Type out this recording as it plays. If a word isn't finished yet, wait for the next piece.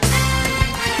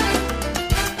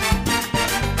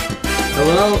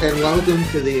Hello and welcome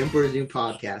to the Emperor's New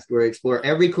Podcast, where we explore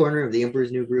every corner of the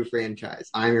Emperor's New Groove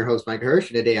franchise. I'm your host, Mike Hirsch,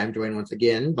 and today I'm joined once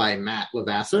again by Matt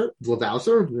Lavasser.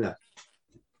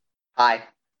 Hi.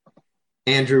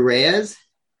 Andrew Reyes. It's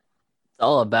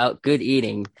all about good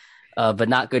eating, but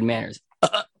not good manners.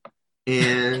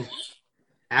 And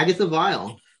Agatha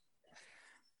Vile.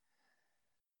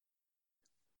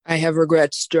 I have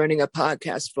regrets joining a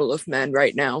podcast full of men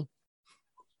right now.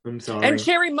 I'm sorry. And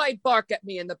Cherry might bark at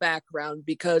me in the background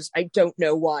because I don't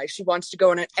know why. She wants to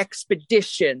go on an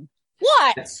expedition.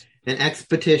 What? An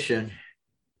expedition.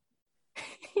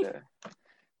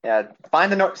 Yeah.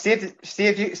 Find the north. See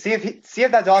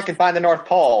if that dog can find the North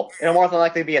Pole. It'll more than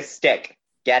likely be a stick.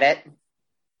 Get it?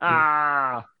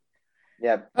 Ah.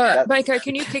 Yeah. Micah,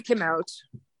 can you kick him out?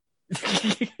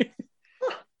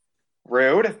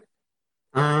 Rude.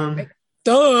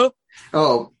 Duh.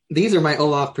 Oh, these are my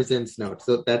Olaf Presents notes,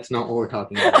 so that's not what we're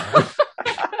talking about.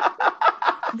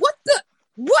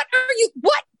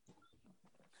 What?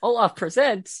 Olaf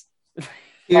Presents.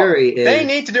 They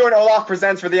need to do an Olaf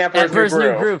Presents for the Emperor's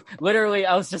New Groove. Literally,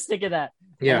 I was just thinking that.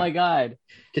 Yeah. Oh my god.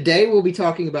 Today we'll be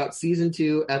talking about season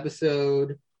 2,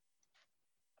 episode...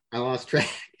 I lost track.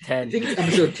 10. I think it's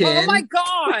episode 10. Oh my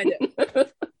god!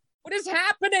 What is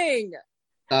happening?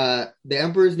 The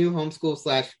Emperor's New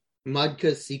Homeschool /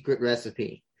 Mudka's Secret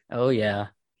Recipe. Oh yeah.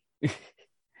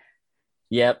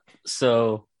 Yep.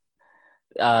 So,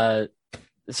 shall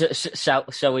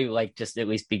we just at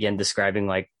least begin describing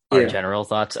our general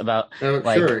thoughts about?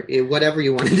 Sure. Whatever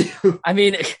you want to do. I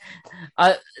mean,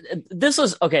 this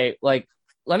was okay. Let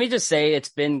me just say it's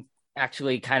been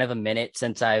actually kind of a minute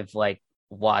since I've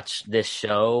watched this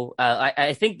show.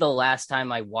 I think the last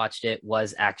time I watched it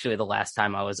was actually the last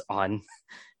time I was on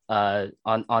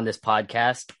this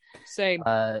podcast. Same.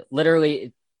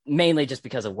 Literally, mainly just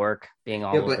because of work being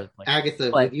all over the place.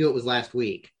 Agatha, with you, it was last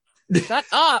week. Shut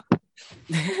up.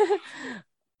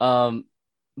 But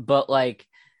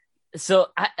so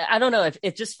I don't know if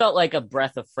it just felt like a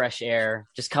breath of fresh air,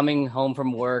 just coming home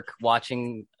from work,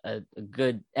 watching a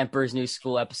good Emperor's New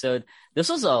School episode. This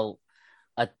was a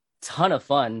ton of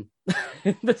fun.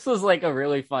 This was a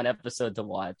really fun episode to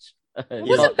watch. It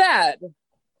wasn't bad.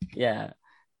 Yeah.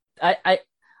 I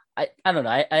don't know.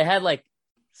 I had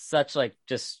such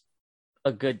just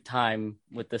a good time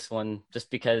with this one, just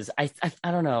because I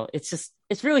don't know. It's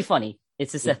really funny.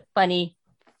 It's just a funny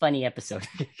episode.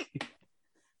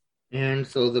 And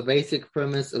so the basic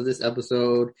premise of this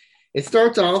episode, it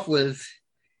starts off with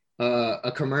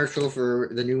a commercial for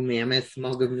the new mammoth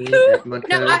mug of meat at Mudka.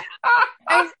 Now,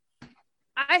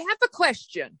 I have a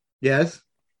question. Yes.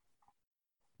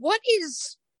 What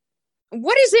is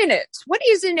in it? What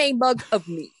is in a mug of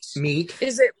meat? Meat.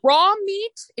 Is it raw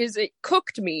meat? Is it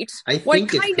cooked meat? What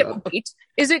kind of meat?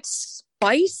 Is it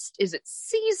spiced? Is it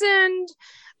seasoned?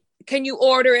 Can you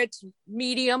order it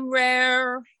medium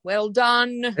rare? Well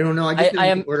done. I don't know. I guess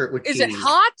order it with cheese. Is it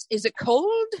hot? Is it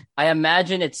cold? I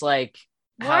imagine it's Why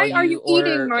are you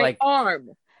eating my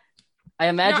arm? I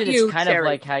imagine it's kind of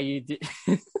like how you do.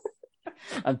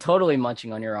 I'm totally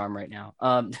munching on your arm right now.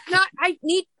 I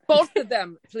need both of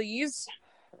them, please.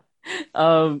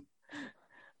 I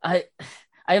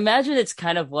imagine it's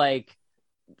kind of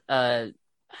how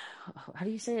do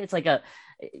you say it? It's like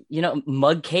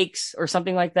mud cakes or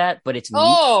something like that, but it's meat.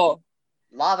 Oh,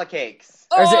 lava cakes.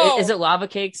 Or is it lava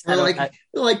cakes? Or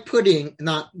like pudding,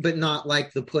 not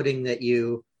like the pudding that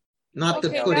you,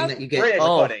 the pudding that you get. British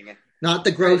pudding. Not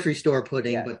the grocery store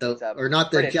pudding, but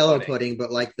not the British Jello pudding, but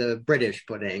the British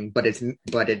pudding. But it's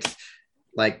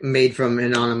made from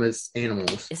anonymous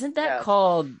animals. Isn't that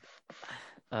called?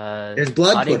 There's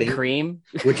blood pudding, cream,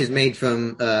 which is made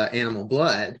from animal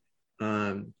blood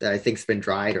that I think's been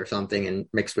dried or something and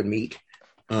mixed with meat.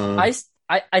 I'm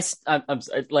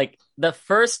the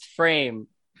first frame,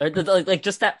 or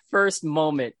just that first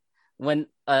moment when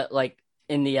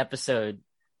in the episode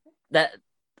that.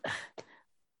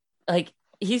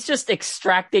 He's just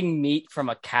extracting meat from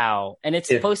a cow, and it's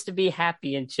supposed to be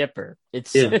happy and chipper.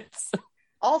 It's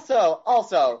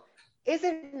Also, is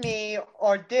it me,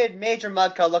 or did Major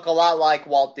Mudka look a lot like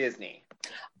Walt Disney?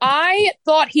 I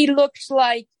thought he looked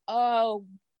like oh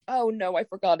no, I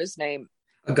forgot his name.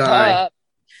 A guy.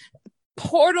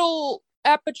 Portal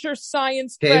Aperture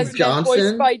Science Cave President, Johnson?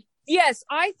 voiced by. Yes,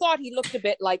 I thought he looked a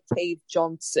bit like Cave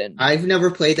Johnson. I've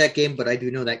never played that game, but I do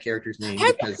know that character's name.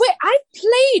 I've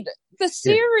played the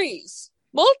series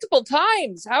multiple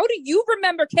times. How do you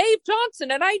remember Cave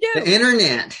Johnson? And I do. The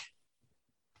internet.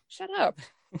 Shut up.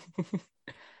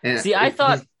 See, I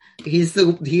thought he's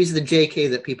the JK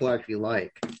that people actually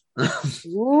like.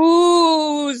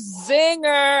 Ooh,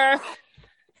 zinger.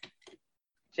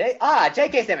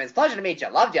 J.K. Simmons, pleasure to meet you.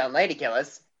 Loved you on Lady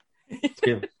Killers.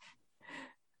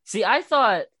 See, I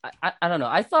thought I don't know.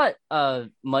 I thought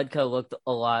Mudka looked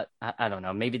a lot. I don't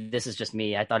know. Maybe this is just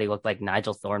me. I thought he looked like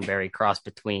Nigel Thornberry crossed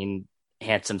between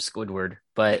handsome Squidward.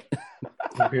 But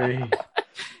Okay.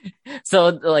 so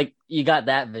like you got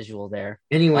that visual there.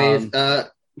 Anyways,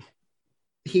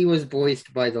 he was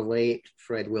voiced by the late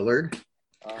Fred Willard.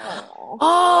 Oh.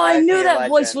 Oh, I knew that legend.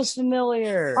 voice was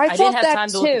familiar. I didn't thought have that time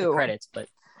to look at the too. credits, but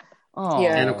oh,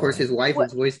 Yeah. And of course, his wife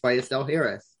was voiced by Estelle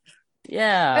Harris.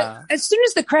 yeah. As soon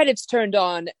as the credits turned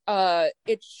on, the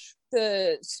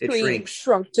screen shrinks.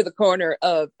 shrunk to the corner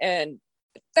of, and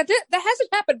that hasn't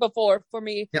happened before for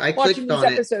me. Yeah, I watching clicked these on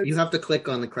episodes. it. You have to click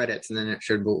on the credits, and then it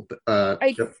should go.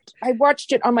 I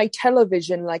watched it on my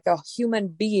television like a human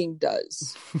being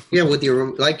does. Yeah, with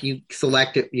your you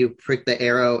select it, you prick the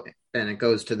arrow, and it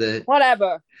goes to the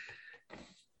Whatever.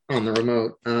 on the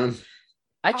remote.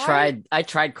 I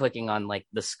tried clicking on like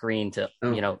the screen to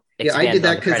Yeah, expand I did on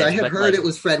that the because I credits, had but, heard like, it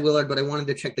was Fred Willard, but I wanted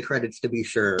to check the credits to be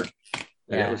sure that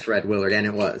Yeah. it was Fred Willard, and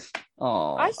it was.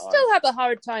 Oh, I still have a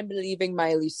hard time believing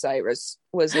Miley Cyrus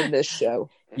was in this show.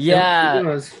 yeah, It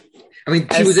was. I mean,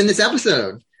 she was in this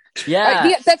episode. yeah.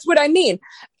 Yeah, that's what I mean.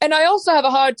 And I also have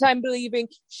a hard time believing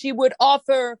she would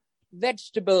offer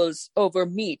vegetables over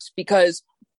meat because,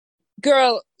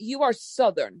 girl, you are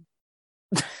Southern.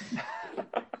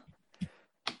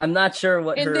 I'm not sure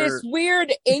what In her. this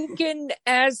weird Incan,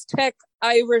 Aztec,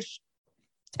 Irish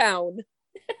town,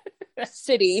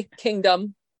 city,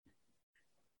 kingdom.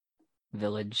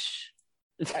 Village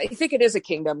I think it is a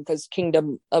kingdom because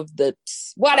kingdom of the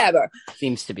whatever.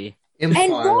 seems to be. And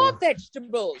Empire. raw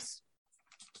vegetables.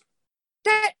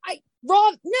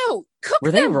 Cook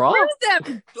Were they them, raw? grill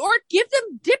them, or give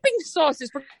them dipping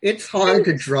sauces. It's hard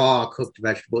to draw cooked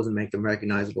vegetables and make them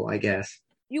recognizable, I guess.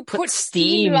 You Put put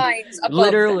steam, steam lines above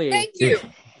literally. them. Thank you.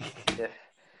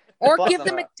 Or Plus give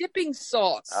them them a dipping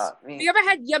sauce. I Have mean, you ever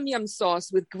had yum yum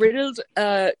sauce with grilled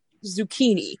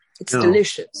zucchini? It's No.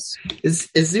 delicious. Is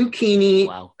zucchini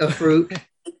Wow. a fruit?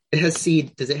 It has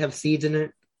seed. Does it have seeds in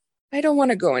it? I don't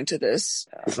want to go into this.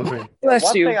 Okay. Bless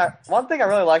one you. One thing I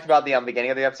really liked about the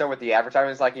beginning of the episode with the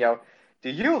advertisement is like, do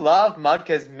you love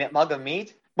Mudka's mug of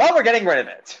meat? Well, we're getting rid of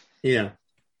it. Yeah.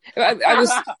 I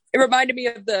was. It reminded me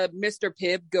of the Mr.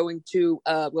 Pibb going to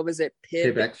what was it?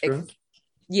 Pibb Extra.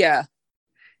 Yeah.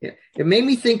 Yeah. It made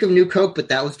me think of New Coke, but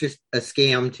that was just a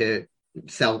scam to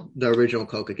sell the original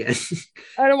Coke again.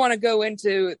 I don't want to go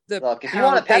into the. Look, if you how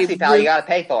want a they Pepsi, pal, you got to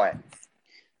pay for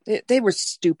it. They were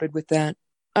stupid with that.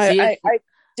 See, I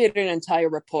did an entire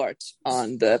report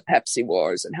on the Pepsi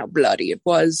Wars and how bloody it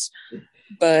was,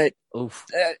 but Oof.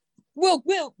 we'll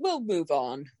move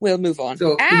on. We'll move on.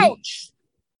 So, Ouch!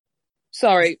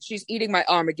 Sorry, she's eating my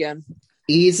arm again.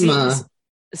 Yzma.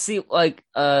 See, like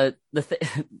the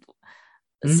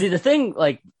see the thing,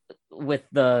 like with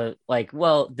the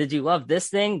well, did you love this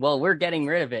thing? Well, we're getting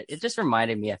rid of it. It just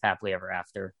reminded me of Happily Ever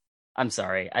After. I'm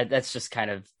sorry, that's just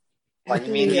kind of Like,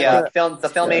 you mean the Yeah.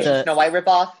 Filmation The- Snow White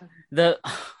ripoff? the.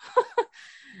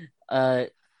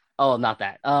 Not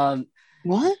that.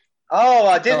 What?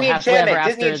 Oh, Disney Happily Ever Enchantment.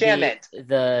 Disney After,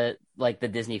 Enchantment. the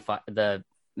Disney the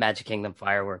Magic Kingdom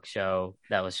fireworks show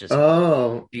that was just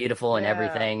Oh. beautiful and Yeah.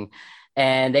 everything,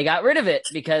 and they got rid of it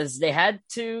because they had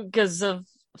to because of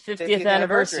 50th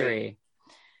anniversary,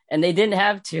 and they didn't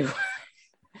have to.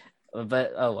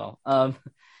 But oh well.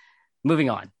 Moving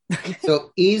on.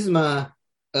 So Yzma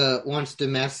wants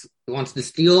to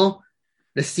steal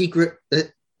the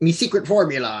secret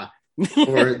formula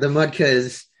for the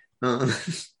Mudka's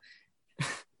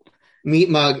meat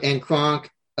mug, and Kronk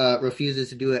refuses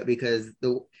to do it because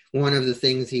one of the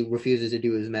things he refuses to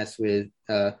do is mess with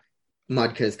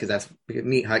Mudka's because that's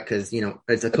Meat Hut because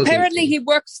it's a cooking. Apparently, he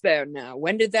works there now.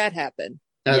 When did that happen?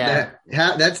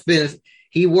 That's been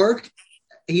he worked.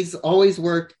 He's always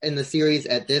worked in the series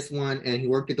at this one, and he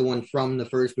worked at the one from the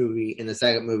first movie in the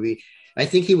second movie. I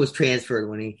think he was transferred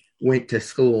when he went to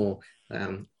school.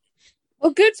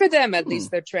 Well, good for them. At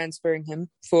least they're transferring him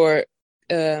for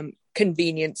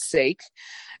convenience sake.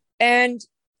 And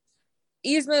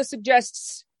Yzma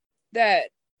suggests that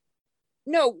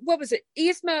what was it?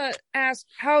 Yzma asked,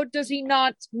 how does he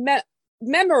not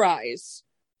memorize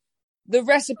the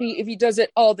recipe if he does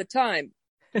it all the time?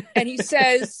 And he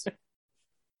says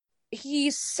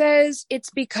it's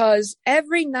because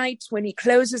every night when he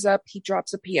closes up, he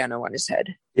drops a piano on his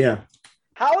head. Yeah,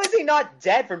 How is he not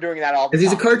dead from doing that all the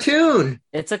because time? he's a cartoon.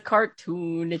 It's a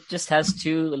cartoon. It just has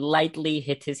to lightly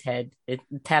hit his head.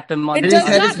 Tap him on It And the his does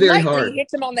head not is very lightly hard. hit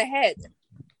him on the head.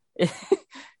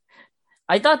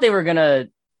 I thought they were gonna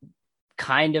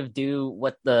kind of do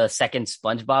what the second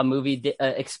SpongeBob movie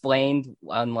explained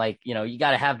on, like, you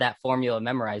got to have that formula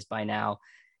memorized by now,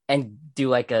 and do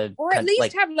like or at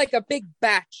least have like a big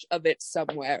batch of it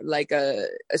somewhere, like a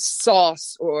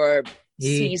sauce or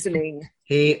seasoning.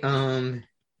 And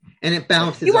it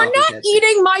bounces. You are not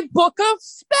eating my book of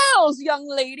spells, young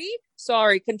lady.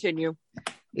 Sorry, continue.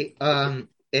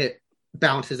 It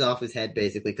bounces off his head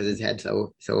basically because his head's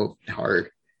so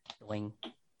hard.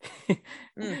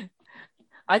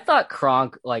 I thought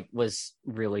Kronk was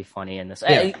really funny in this.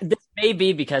 Yeah. This may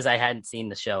be because I hadn't seen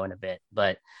the show in a bit,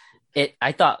 but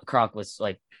I thought Kronk was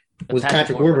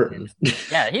Patrick Warburton.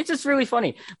 Yeah, he's just really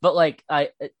funny. But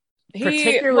he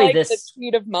particularly liked this a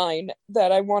tweet of mine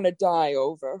that I want to die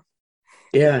over.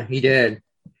 Yeah, he did.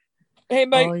 Hey,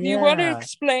 Mike, do you want to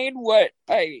explain what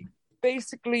I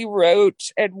basically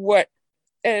wrote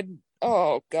and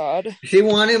oh God. She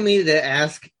wanted me to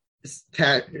ask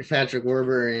Patrick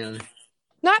Warburton.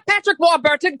 Not Patrick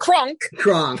Warburton, Kronk.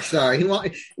 Kronk, sorry. He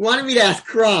wanted me to ask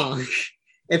Kronk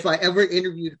if I ever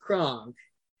interviewed Kronk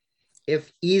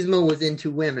if Yzma was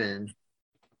into women.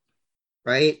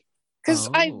 Right? Because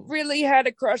I really had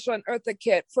a crush on Eartha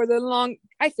Kitt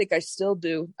I think I still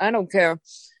do. I don't care.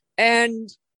 And,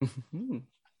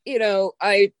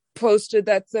 I posted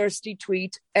that thirsty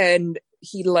tweet and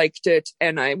he liked it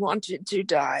and I wanted to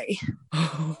die.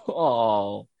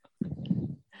 Oh.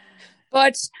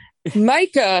 But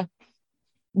Micah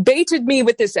baited me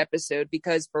with this episode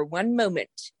because for one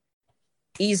moment,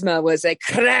 Yzma was a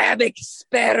crab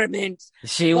experiment.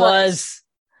 She was.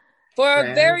 For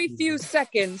a very few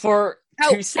seconds. For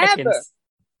 2 seconds.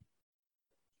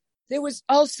 There was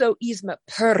also Yzma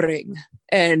purring,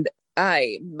 and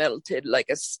I melted like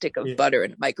a stick of butter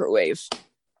in a microwave.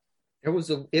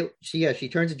 She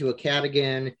turns into a cat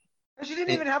again. She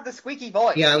didn't even have the squeaky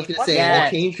voice. Yeah, I was going to say, they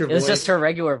changed her voice. It was just her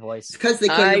regular voice. Because they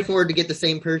couldn't afford to get the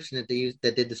same person that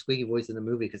did the squeaky voice in the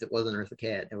movie, because it wasn't Eartha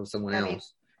Kitt. It was someone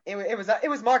else. It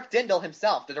was Mark Dindal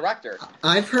himself, the director.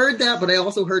 I've heard that, but I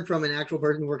also heard from an actual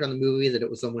person who worked on the movie that it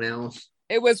was someone else.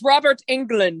 It was Robert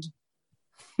Englund.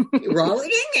 Robert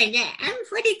Englund, I'm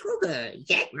Freddy Krueger. Is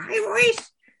that my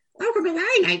voice? Welcome to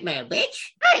my nightmare,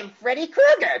 bitch. I'm Freddy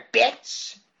Krueger,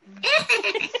 bitch.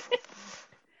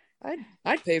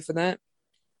 I'd pay for that.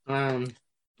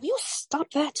 You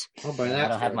stop that. I'll buy that. I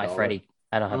don't have my Freddy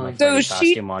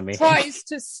costume on me. So she tries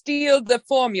to steal the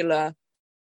formula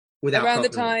without around the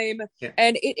time,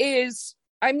 and it is.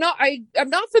 I'm not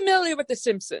familiar with The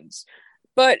Simpsons,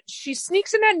 but she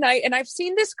sneaks in at night, and I've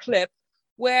seen this clip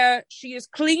where she is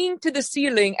clinging to the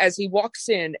ceiling as he walks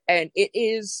in, and it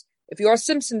is, if you're a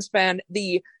Simpsons fan,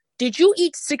 did you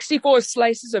eat 64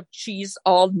 slices of cheese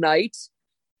all night?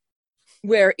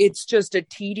 Where it's just a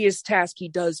tedious task he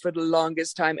does for the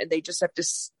longest time, and they just have to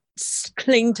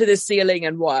cling to the ceiling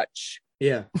and watch.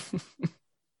 Yeah.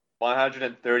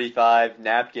 135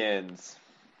 napkins.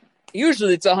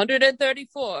 Usually it's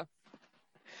 134.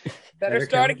 Better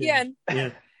start again. Yeah.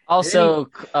 Also,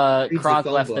 Kronk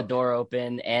left the door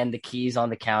open and the keys on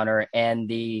the counter and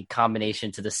the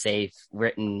combination to the safe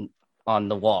written on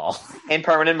the wall. In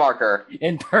permanent marker.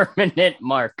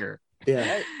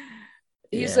 Yeah.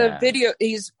 He's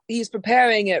he's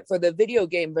preparing it for the video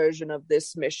game version of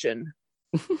this mission.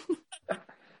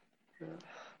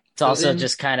 It's also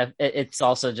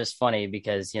just funny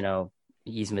because,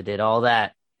 Yzma did all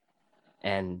that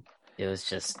and it was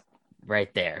just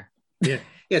right there. Yeah.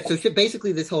 Yeah. So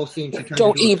basically this whole scene,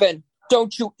 don't you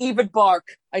even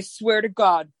bark. I swear to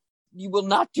God, you will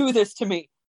not do this to me.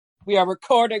 We are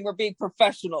recording. We're being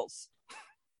professionals.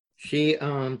 She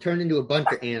turned into a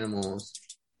bunch of animals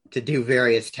to do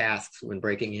various tasks when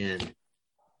breaking in.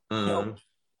 I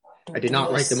did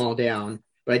not write them all down,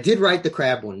 but I did write the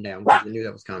crab one down because I knew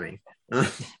that was coming.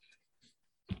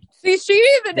 See,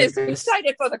 she even is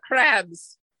excited for the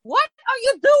crabs. What are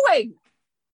you doing?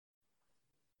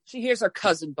 She hears her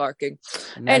cousin barking.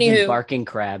 Imagine barking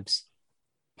crabs.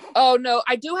 Oh, no,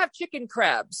 I do have chicken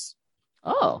crabs.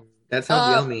 Oh. That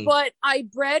sounds yummy. But I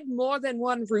bred more than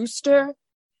one rooster.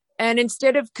 And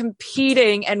instead of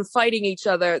competing and fighting each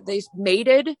other, they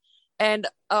mated. And,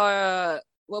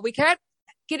 we can't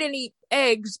get any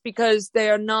eggs because they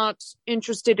are not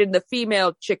interested in the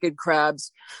female chicken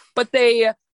crabs. But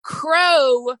they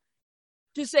crow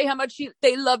to say how much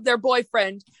they love their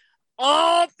boyfriend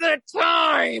all the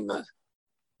time.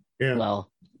 Yeah.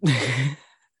 Well,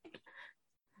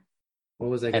 what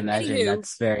was I going to imagine?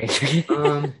 That's very.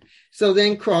 So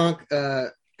then Kronk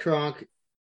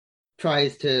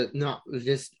tries to not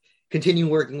just continue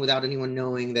working without anyone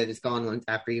knowing that it's gone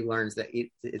after he learns that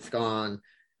it's gone.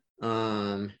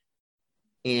 And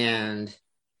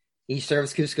He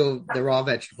serves Cusco the raw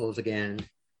vegetables again.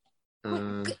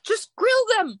 Just grill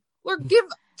them or give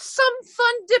some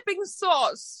fun dipping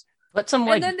sauce. But some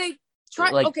and then they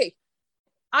try. Okay,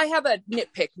 I have a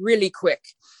nitpick really quick.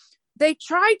 They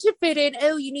tried to fit in,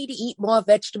 you need to eat more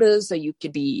vegetables so you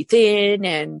can be thin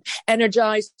and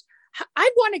energized. I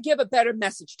want to give a better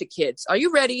message to kids. Are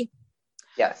you ready?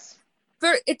 Yes.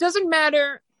 It doesn't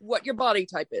matter what your body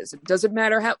type is. It doesn't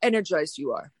matter how energized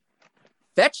you are.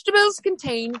 Vegetables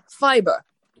contain fiber.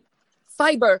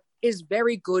 Fiber is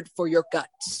very good for your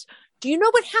guts. Do you know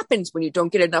what happens when you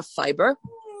don't get enough fiber?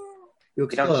 You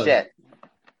don't shit.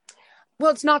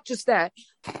 Well, it's not just that.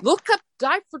 Look up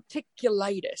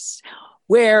diverticulitis,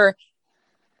 where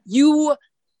you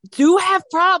do have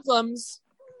problems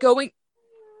going...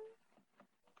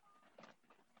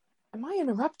 Am I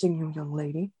interrupting you, young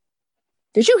lady?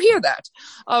 Did you hear that?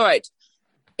 All right.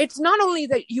 It's not only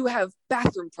that you have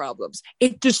bathroom problems,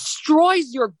 it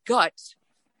destroys your gut,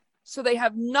 so they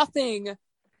have nothing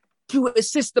to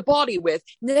assist the body with.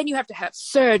 And then you have to have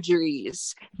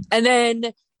surgeries. And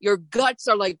then your guts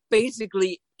are like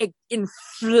basically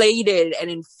inflated and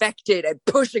infected and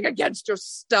pushing against your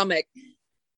stomach.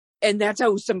 And that's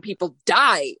how some people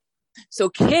die. So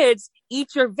kids,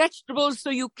 eat your vegetables so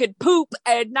you can poop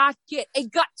and not get a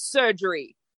gut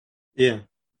surgery. Yeah.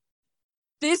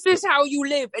 This is how you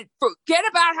live. And forget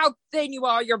about how thin you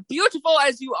are. You're beautiful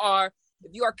as you are.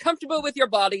 If you are comfortable with your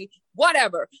body,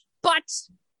 whatever. But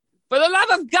for the love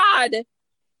of God,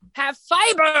 have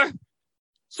fiber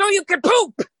so you can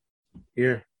poop.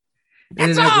 Yeah.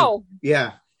 That's all.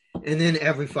 Yeah. And then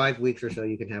every 5 weeks or so,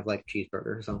 you can have like a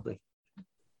cheeseburger or something.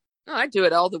 Oh, I do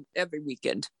it every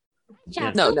weekend.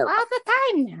 Yeah. No. All the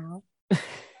time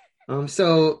now.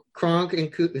 So Kronk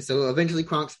so eventually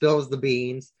Kronk spills the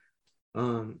beans.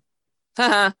 And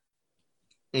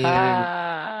he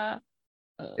and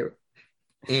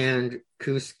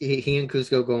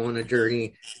Cusco go on a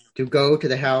journey to go to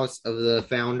the house of the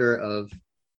founder of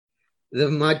the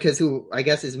Mudkas, who I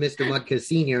guess is Mr. Mudka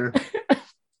Sr.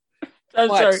 I'm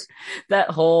sorry. That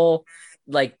whole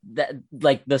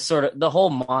the whole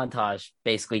montage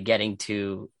basically getting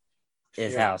to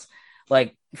his house.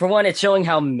 Like, for one, it's showing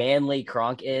how manly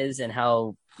Kronk is and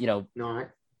how,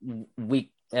 not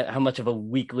weak, how much of a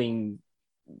weakling,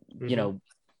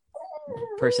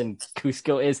 person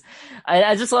Cusco is.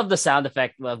 I just love the sound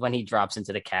effect of when he drops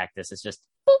into the cactus. It's just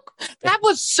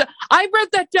I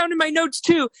wrote that down in my notes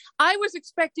too. I was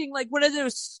expecting like one of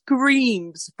those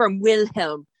screams from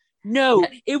Wilhelm. No,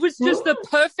 it was just the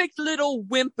perfect little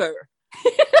whimper.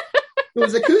 It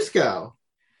was a Cusco.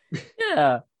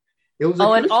 Yeah. It was a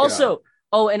Cusco.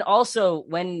 And also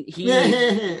when he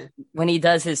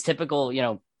does his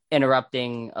typical,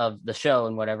 interrupting of the show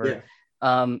and whatever,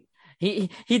 he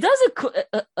does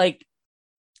a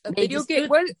video game.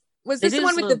 Was this the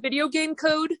one with the video game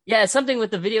code? Yeah, something with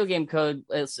the video game code.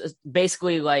 It's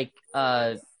basically like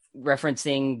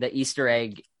referencing the Easter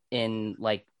egg in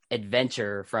like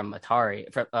Adventure from Atari,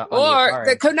 or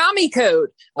the Konami code,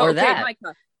 or okay, that.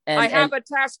 Micah, I have a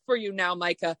task for you now,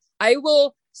 Micah. I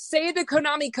will say the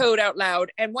Konami code out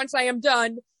loud, and once I am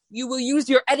done, you will use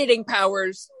your editing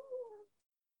powers.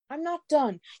 I'm not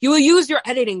done. You will use your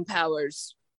editing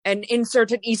powers and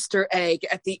insert an Easter egg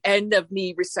at the end of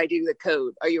me reciting the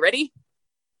code. Are you ready?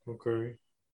 Okay.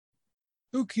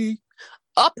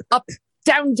 Up, up,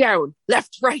 down, down,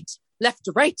 left, right,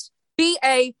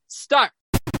 BA, start.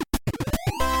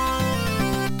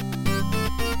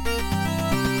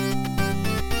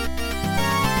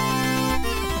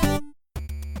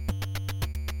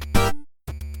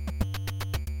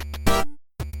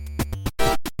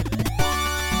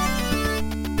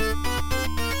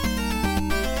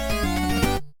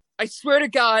 I swear to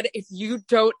God, if you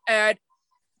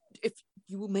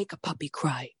will make a puppy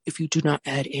cry, if you do not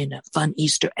add in a fun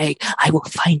Easter egg, I will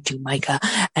find you, Micah,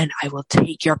 and I will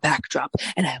take your backdrop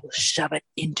and I will shove it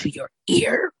into your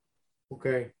ear.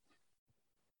 Okay.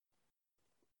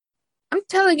 I'm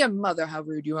telling your mother how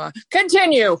rude you are.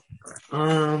 Continue.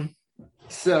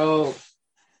 So,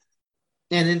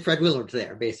 and then Fred Willard's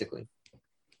there, basically.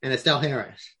 And Estelle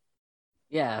Harris.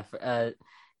 Yeah.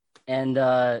 And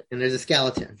there's a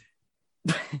skeleton.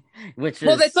 Which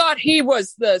they thought he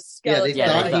was the skeleton.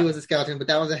 Yeah, they thought he was a skeleton, but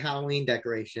that was a Halloween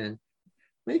decoration.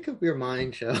 Make up your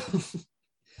mind, show.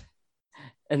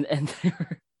 and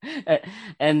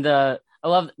I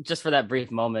love just for that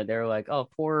brief moment they were like, "Oh,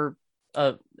 poor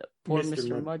Mr.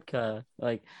 Mudka,"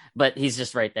 like, but he's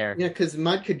just right there. Yeah, because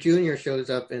Mudka Jr. shows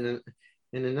up in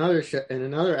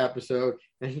another episode,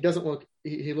 and he doesn't look.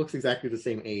 He looks exactly the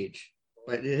same age.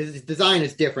 But his design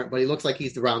is different, but he looks like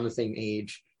he's around the same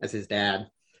age as his dad.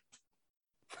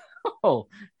 Oh,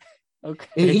 Okay.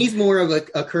 And he's more of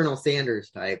a Colonel Sanders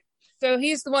type. So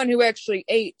he's the one who actually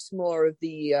ate more of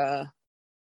the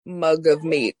mug of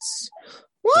meats.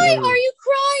 Why are you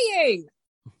crying?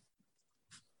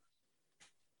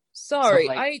 Sorry,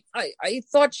 I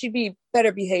thought she'd be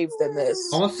better behaved than this.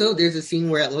 Also, there's a scene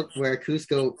where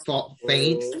Cusco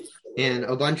faints, and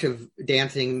a bunch of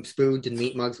dancing spoons and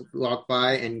meat mugs walk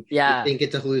by, and you think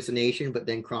it's a hallucination, but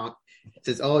then Kronk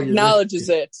says, "Oh, you acknowledges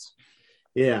it."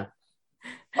 Yeah,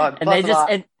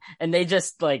 and they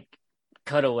just like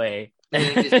cut away. And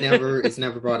it's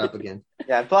never brought up again.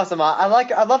 Yeah, plus I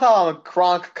love how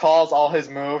Kronk calls all his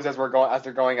moves as they're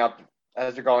going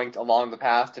along the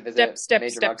path to visit step,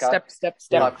 Major step, Mudka. step.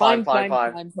 Climb.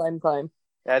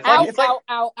 Yeah, it's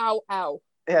ow.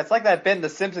 Yeah, it's like that bit in the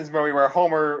Simpsons movie where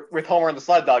Homer and the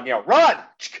sled dog, run,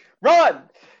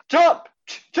 jump,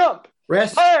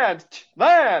 rest,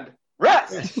 land,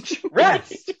 rest.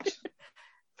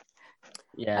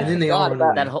 Yeah, and then they all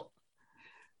run that whole.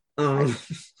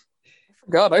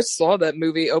 God, I saw that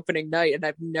movie opening night, and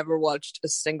I've never watched a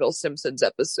single Simpsons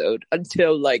episode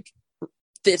until like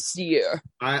this year.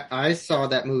 I saw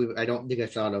that movie. I don't think I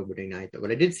saw it opening night though,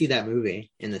 but I did see that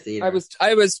movie in the theater.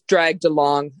 I was dragged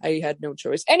along. I had no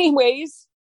choice. Anyways,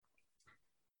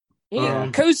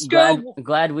 Cusco.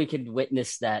 Glad we could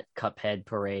witness that Cuphead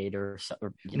parade or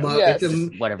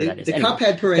whatever that is. The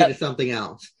Cuphead parade is something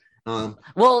else.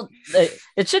 Well,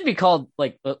 it should be called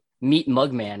like Meet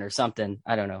Mugman or something.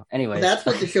 I don't know. Anyway, that's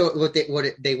what the show.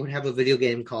 They would have a video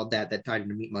game called that tied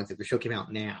into Meat Mugs if the show came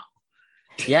out now.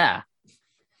 Yeah.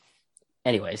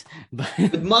 Anyways, but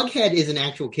Mughead is an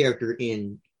actual character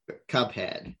in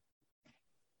Cuphead.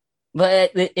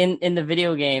 But in the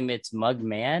video game, it's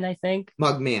Mugman, I think.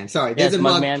 Mugman. Sorry, there's a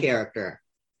Mug character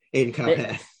in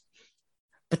Cuphead.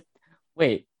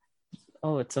 Wait.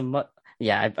 Oh, it's a Mug.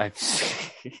 Yeah,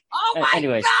 Oh my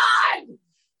anyways.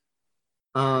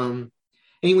 God!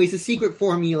 Anyways, the secret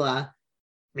formula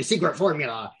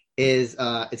is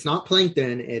it's not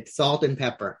plankton, it's salt and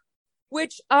pepper.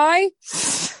 Which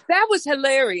that was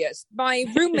hilarious. My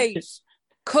roommate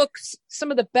cooks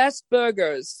some of the best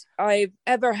burgers I've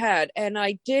ever had, and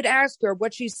I did ask her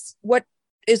what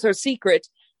is her secret.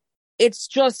 It's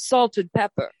just salt and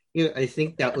pepper. Yeah, I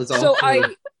think that was also...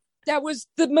 that was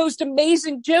the most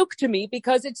amazing joke to me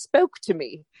because it spoke to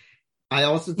me. I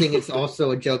also think it's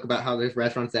also a joke about how there's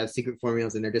restaurants that have secret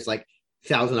formulas and they're just like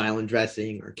Thousand Island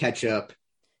dressing or ketchup.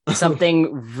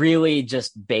 Something really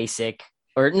just basic.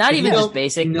 Or not even just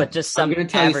basic, but just some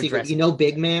average dressing. You know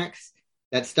Big Macs?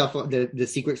 That stuff, the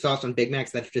secret sauce on Big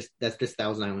Macs, that's just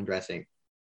Thousand Island dressing.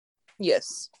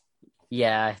 Yes.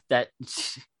 Yeah, that...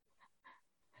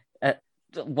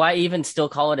 why even still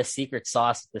call it a secret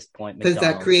sauce at this point? Because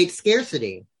that creates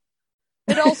scarcity.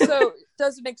 It also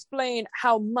doesn't explain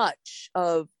how much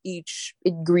of each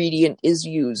ingredient is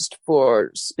used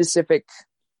for specific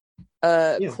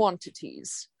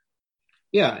quantities.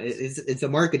 Yeah, it's a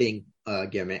marketing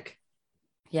gimmick.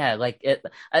 Yeah, like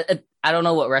I don't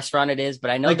know what restaurant it is,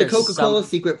 but I know like the Coca-Cola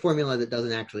secret formula that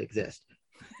doesn't actually exist.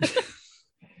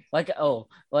 Like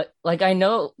I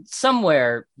know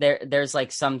somewhere there's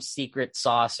like some secret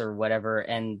sauce or whatever,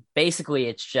 and basically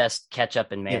it's just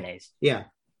ketchup and mayonnaise. Yeah.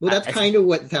 Well, that's kind of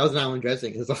what Thousand Island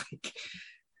dressing is like.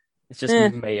 It's just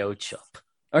mayo chup.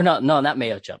 Or no, not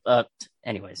mayo chup.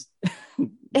 Anyways.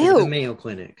 Ew. The Mayo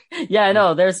Clinic. Yeah, I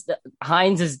know. There's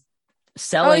Heinz is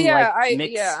selling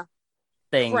mixed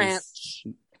things. Ranch.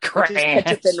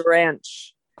 Ketchup and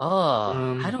ranch.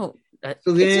 Oh, I don't.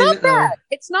 It's not bad.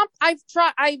 It's not. I've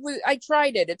tried. I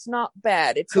tried it. It's not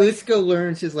bad. It's Cusco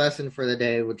learns his lesson for the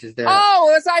day, which is that. Oh,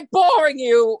 was I boring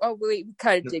you? Oh, we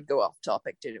kind of did go off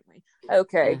topic, didn't we?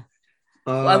 Okay.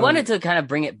 Well, I wanted to kind of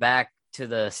bring it back to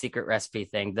the secret recipe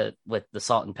thing with the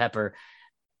salt and pepper.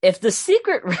 If the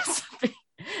secret recipe,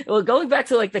 well, going back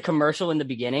to like the commercial in the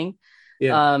beginning,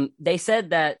 they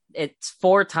said that it's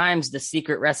 4 times the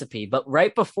secret recipe, but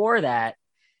right before that,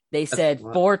 they said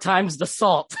 4 times the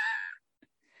salt.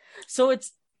 So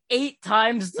it's 8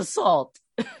 times the salt.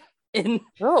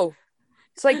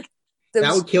 It's like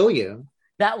that would kill you.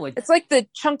 It's like the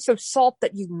chunks of salt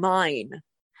that you mine.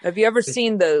 Have you ever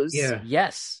seen those? Yeah.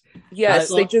 Yes.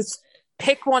 They just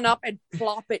pick one up and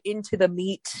plop it into the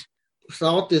meat.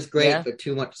 Salt is great, but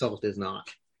too much salt is not.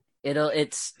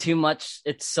 It's too much.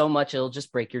 It's so much it'll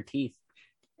just break your teeth.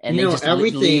 And you they know, just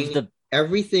leave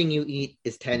everything you eat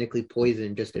is technically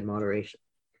poison, just in moderation.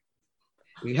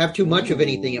 If you have too much of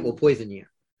anything, it will poison you.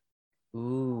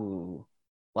 Ooh.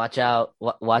 Watch out,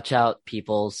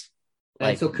 peoples.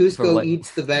 And so Cusco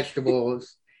eats the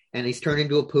vegetables, and he's turned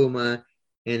into a puma,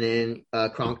 and then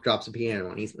Kronk drops a piano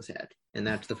on Yzma's head. And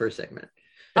that's the first segment.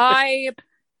 I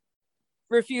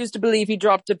refuse to believe he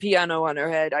dropped a piano on her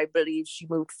head. I believe she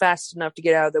moved fast enough to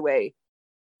get out of the way.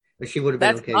 But she would have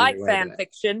been That's okay. my either way, fan but-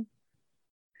 fiction.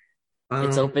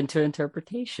 It's open to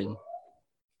interpretation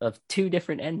of two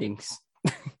different endings.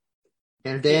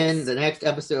 And then Yes. the next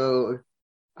episode,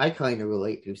 I kind of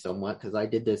relate to somewhat because I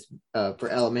did this for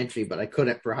elementary, but I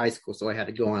couldn't for high school, so I had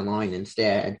to go online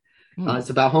instead. It's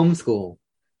about homeschool.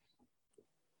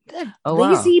 The Oh,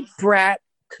 wow. lazy brat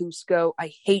Cusco.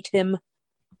 I hate him.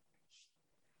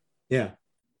 Yeah.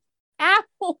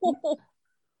 Ow!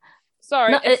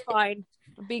 Sorry, No, it's fine.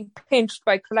 I'm being pinched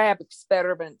by crab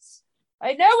experiments.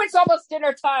 I know it's almost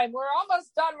dinner time. We're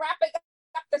almost done wrapping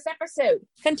up this episode.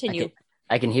 Continue.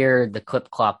 I can hear the clip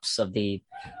clops of the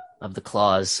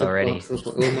claws already.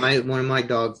 Well, one of my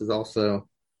dogs is also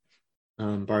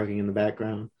barking in the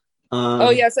background. Oh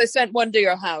yes, I sent one to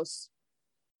your house.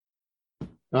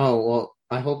 Oh well,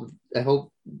 I hope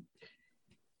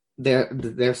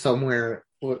they're somewhere.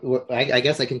 I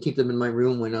guess I can keep them in my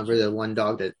room whenever the one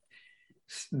dog that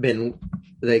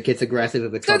gets aggressive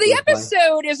if it's So the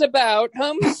episode is about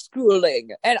homeschooling,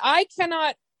 and I've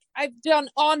done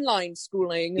online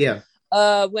schooling. Yeah.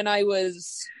 When I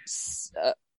was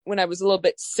a little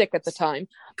bit sick at the time,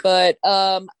 but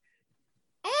ow!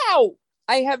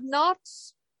 I have not.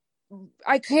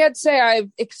 I can't say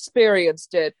I've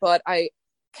experienced it, but I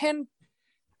can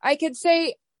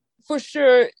say for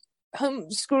sure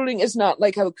homeschooling is not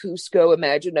like how Cusco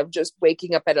imagined of just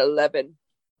waking up at 11.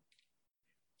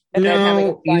 And then having a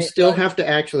No, you quiet still lunch. have to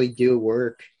actually do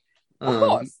work. Of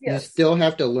course, You yes. still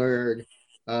have to learn.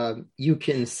 You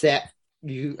can set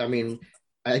I mean,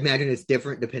 I imagine it's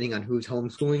different depending on who's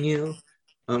homeschooling you.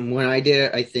 When I did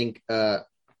it, I think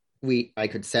I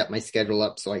could set my schedule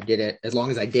up, so I did it as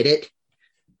long as I did it.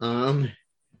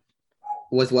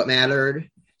 Was what mattered.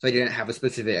 So I didn't have a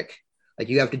specific, like,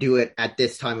 you have to do it at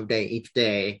this time of day each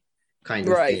day kind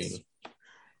of Right. thing.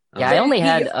 Yeah, I only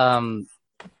had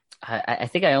I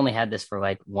think I only had this for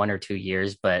like 1 or 2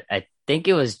 years, but I think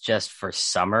it was just for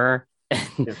summer.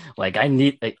 Yeah. Like I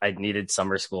needed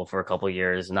summer school for a couple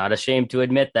years. Not ashamed to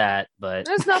admit that, but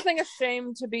There's nothing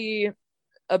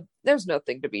there's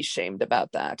nothing to be shamed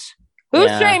about that. Who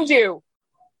Yeah. shamed you?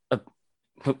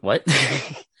 what?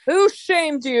 Who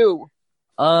shamed you?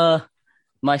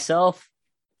 Myself,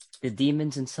 the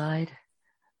demons inside.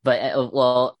 But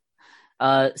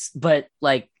but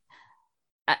like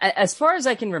as far as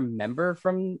I can remember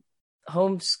from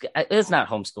it's not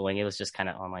homeschooling, it was just kind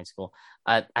of online school.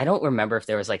 I don't remember if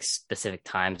there was like specific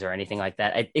times or anything like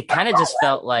that. It kind of just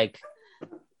felt like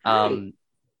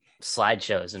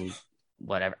slideshows and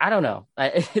whatever. I don't know.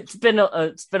 It's been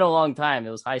a long time.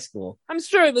 It was high school. I'm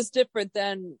sure it was different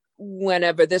than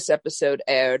whenever this episode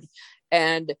aired.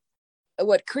 And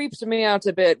what creeps me out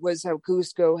a bit was how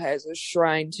Cusco has a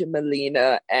shrine to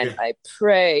Melina, and I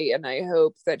pray and I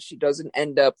hope that she doesn't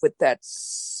end up with that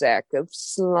sack of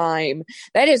slime.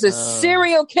 That is a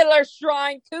serial killer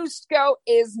shrine. Cusco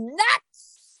is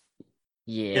nuts.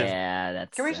 Yeah,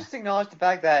 that's. Can we just acknowledge the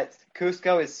fact that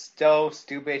Cusco is so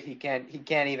stupid he can't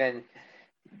even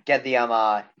get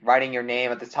the writing your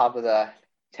name at the top of the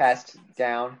test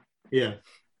down? Yeah.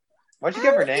 What'd you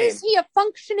give her name? Is he a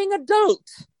functioning adult?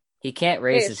 He can't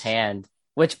raise his hand,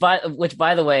 which by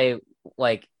the way,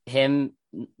 like him,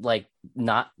 like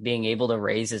not being able to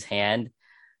raise his hand.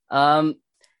 I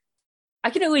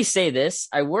can at least say this: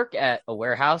 I work at a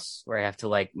warehouse where I have to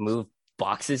like move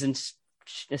boxes and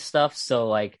stuff. So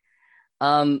like,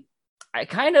 I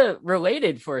kind of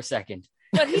related for a second.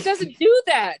 But he doesn't do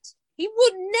that. He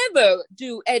would never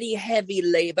do any heavy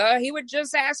labor. He would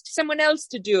just ask someone else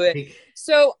to do it.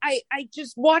 So I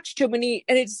just watched him, and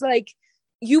it's like,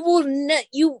 you will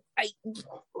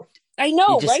I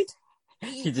know, right?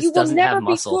 He just you doesn't will never have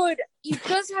muscle. be good. You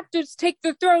just have to take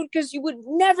the throne because you would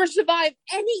never survive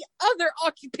any other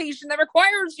occupation that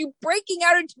requires you breaking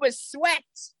out into a sweat.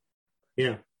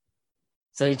 Yeah.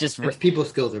 So he just His people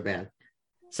skills are bad.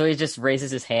 So he just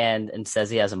raises his hand and says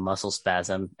he has a muscle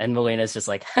spasm, and Melina's just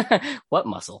like, "What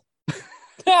muscle?"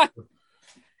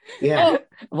 Yeah.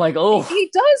 Like, oh, he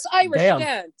does Irish damn.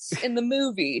 dance in the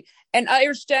movie, and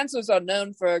Irish dancers are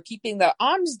known for keeping their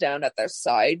arms down at their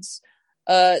sides.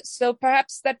 So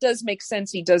perhaps that does make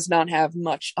sense. He does not have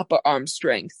much upper arm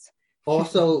strength.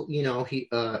 Also, you know, he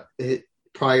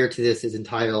prior to this, his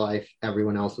entire life,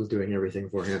 everyone else was doing everything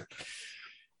for him.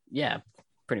 Yeah,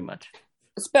 pretty much.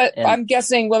 I'm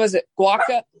guessing, what was it?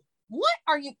 Guaca? What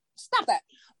are you? Stop that.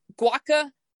 Guaca,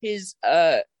 his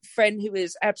friend who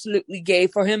is absolutely gay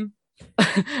for him.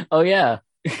 Oh, yeah.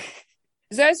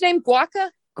 Is that his name?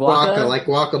 Guaca? Guaca, like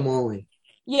guacamole.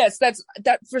 Yes, that's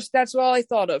all I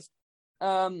thought of.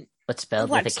 but spelled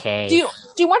What? with a K. Do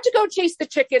you want to go chase the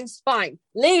chickens? Fine.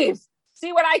 Leave.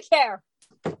 See what I care.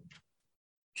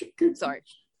 Sorry.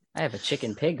 I have a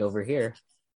chicken pig over here.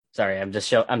 Sorry, I'm just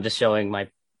showing my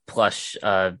plush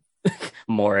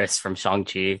Morris from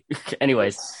Shang-Chi.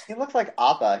 Anyways. He looks like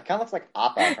Appa. Kind of looks like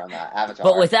Appa from Avatar.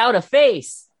 But without a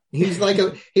face. He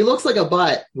looks like a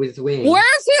butt with wings.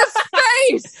 Where's his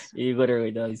face? He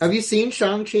literally does. Have you seen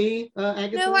Shang-Chi,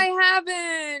 Agatha? No, I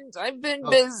haven't. I've been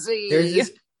busy. There's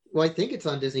this, well, I think it's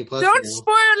on Disney Plus. Don't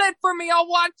spoil it for me. I'll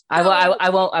watch. I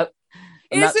won't.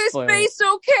 Is his face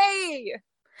okay?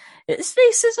 His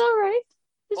face is all right.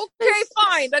 Okay,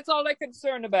 fine. That's all I'm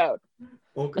concerned about.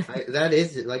 Okay,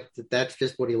 that's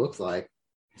just what he looks like.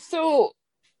 So,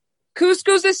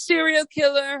 Cusco's a serial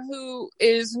killer who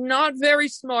is not very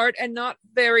smart and not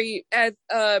very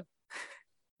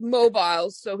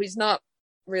mobile, so he's not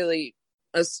really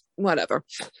whatever.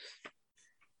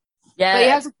 Yeah, but he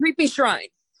has a creepy shrine.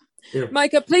 Yeah.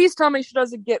 Micah, please tell me she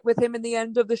doesn't get with him in the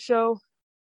end of the show.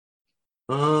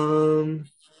 Oh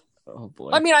boy.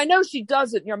 I mean, I know she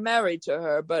doesn't. You're married to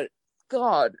her, but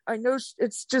God, I know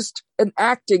it's just an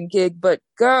acting gig. But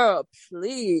girl,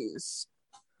 please.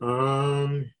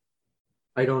 I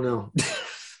don't know.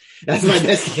 That's my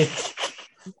best guess.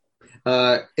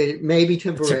 It may be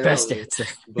temporarily. That's your best answer.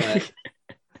 But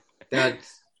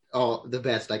that's all the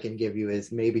best I can give you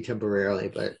is maybe temporarily.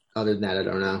 But other than that, I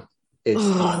don't know.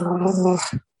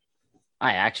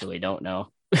 I actually don't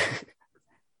know.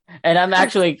 And I'm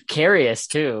actually curious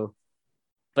too.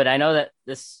 But I know that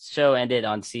this show ended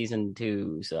on season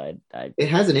 2, so I It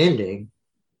has an ending.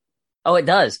 Oh, it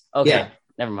does. Okay, Yeah.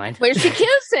 Never mind. Where she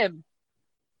kills him.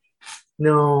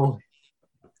 No.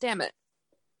 Damn it.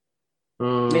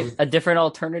 Maybe a different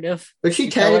alternative. But she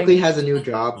technically has a new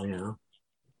job now.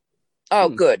 Oh,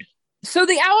 good. So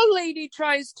the owl lady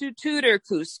tries to tutor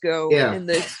Cusco in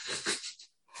this.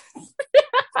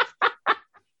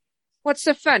 What's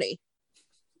so funny?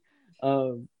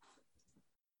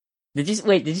 Did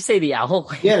you say the owl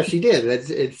lady? Yeah, she did.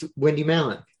 It's Wendy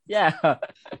Malick. Yeah.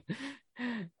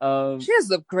 She has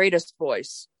the greatest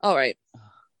voice. All right.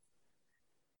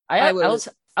 I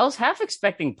was half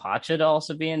expecting Pacha to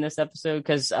also be in this episode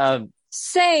because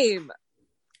same.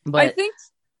 But I think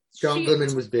John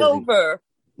Goodman was busy. Over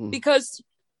because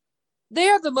they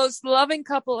are the most loving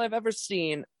couple I've ever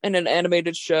seen in an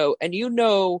animated show, and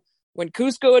when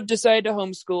Cusco had decided to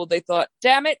homeschool, they thought,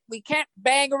 damn it, we can't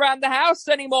bang around the house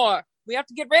anymore. We have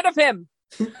to get rid of him.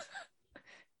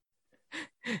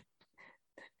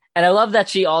 And I love that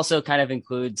she also kind of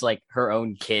includes like her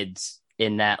own kids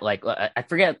in that. Like, I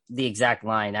forget the exact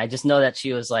line. I just know that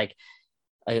she was like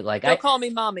don't call me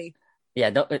mommy. Yeah,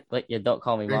 don't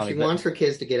call me mommy. She wants her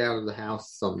kids to get out of the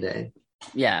house someday.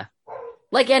 Yeah,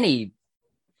 like any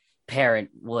parent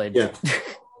would. Yeah.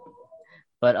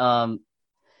 But I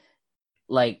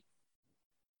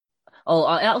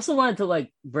also wanted to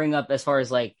bring up as far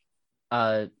as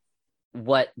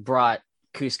what brought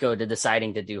Cusco to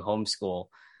deciding to do homeschool.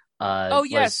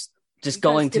 Yes, just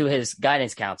going to his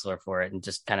guidance counselor for it and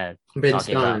just kind of Ben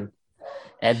talking Stein. about.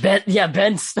 And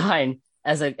Ben Stein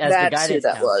as the guidance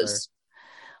counselor.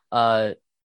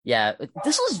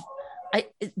 This was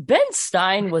Ben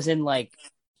Stein was in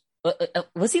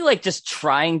was he just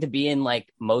trying to be in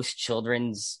most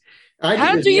children's?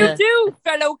 How do you do,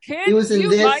 fellow kids? He was in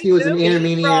this. He was in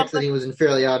Animaniacs, and he was in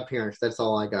Fairly Odd Parents. That's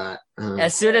all I got.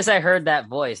 As soon as I heard that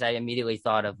voice, I immediately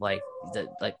thought of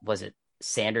was it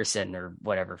Sanderson or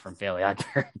whatever from Fairly Odd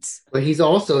Parents? But he's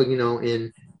also,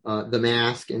 in The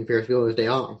Mask and Ferris Bueller's Day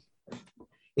Off.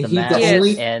 And The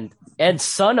Mask and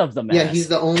Son of the Mask. Yeah, he's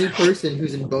the only person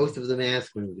who's in both of the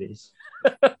Mask movies.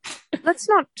 Let's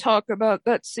not talk about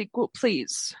that sequel,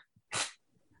 please.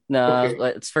 No, Okay.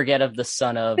 Let's forget of the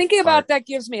son of. Thinking about that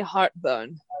gives me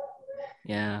heartburn.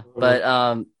 Yeah,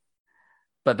 but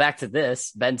back to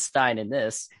this Ben Stein in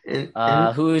this,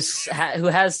 who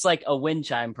has a wind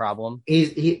chime problem.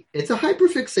 It's a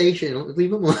hyperfixation.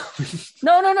 Leave him alone.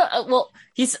 No.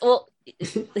 He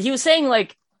was saying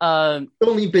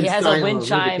only Ben he has Stein a wind alone,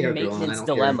 chime maintenance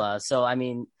dilemma. So I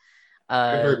mean,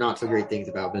 I've heard not so great things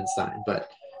about Ben Stein, but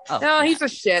no, he's a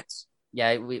shit.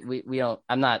 Yeah, we don't.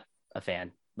 I'm not a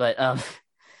fan. But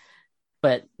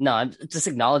no, I'm just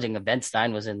acknowledging that Ben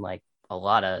Stein was in a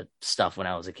lot of stuff when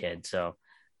I was a kid. So,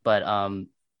 but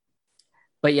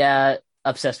yeah,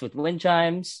 obsessed with wind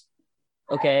chimes.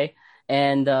 Okay,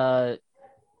 and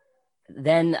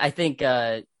then I think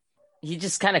he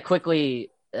just kind of quickly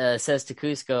says to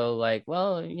Cusco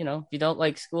well, if you don't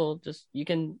like school, you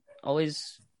can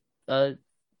always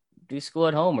do school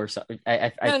at home or something.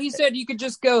 He said you could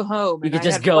just go home. You could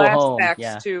just go home.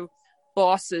 Yeah. To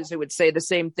bosses who would say the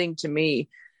same thing to me.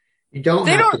 You don't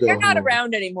have to go They're not home.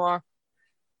 around anymore.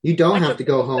 You don't I have don't to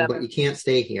go know home, them. but you can't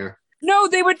stay here. No,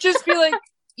 they would just be like,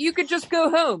 you could just go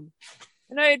home.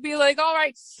 And I'd be like, all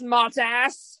right, smart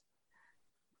ass.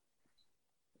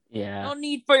 Yeah. No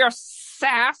need for your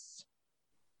sass.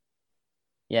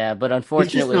 Yeah, but He's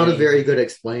unfortunately, just not a very good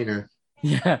explainer.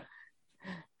 yeah.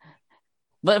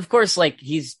 But of course, like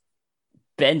he's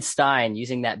Ben Stein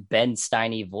using that Ben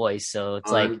Steiny voice, so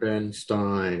it's I'm like Ben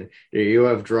Stein. Do you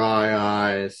have dry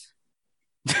eyes?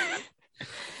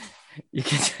 you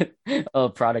can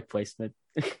product placement.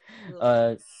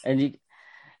 And you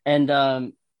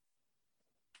and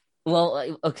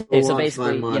well, okay, Who so wants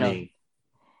my basically, money?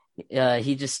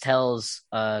 he just tells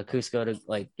Cusco to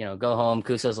like, go home.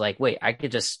 Cusco's like, wait, I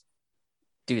could just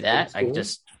do that. I could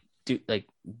just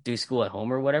do school at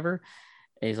home or whatever.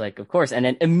 And he's like, of course, and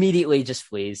then immediately just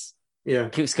flees. Yeah.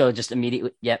 Cusco just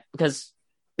immediately, because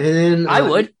And then I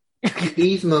would.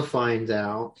 Yzma finds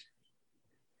out,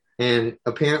 and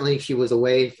apparently she was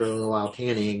away for a little while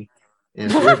tanning,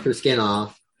 and she ripped her skin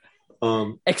off.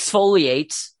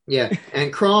 Exfoliates. Yeah,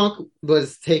 and Kronk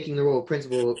was taking the role of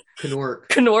Principal Knork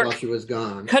while she was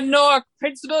gone. Knork,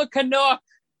 Principal Knork.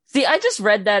 See, I just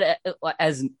read that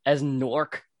as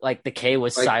Nork, like the K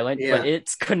was silent, yeah. but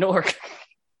it's Knork.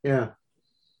 Yeah.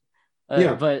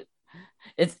 But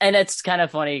it's kind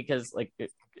of funny because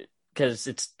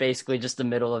it's basically just the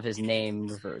middle of his name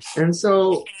reversed. And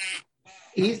so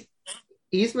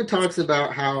Yzma talks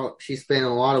about how she spent a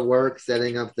lot of work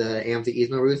setting up the Amzi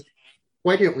Yzma ruse.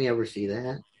 Why didn't we ever see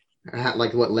that?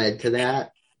 Like what led to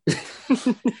that?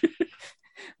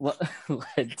 What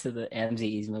led to the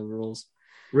Amzi Yzma rules?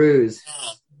 Ruse.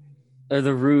 Or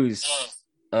the ruse.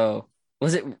 Oh.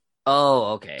 Was it?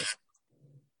 Oh, okay.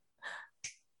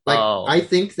 I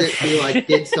think that she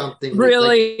did something.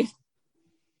 Really?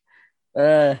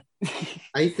 I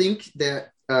think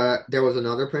that there was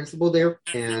another principal there,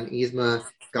 and Yzma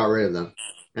got rid of them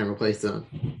and replaced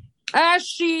them. As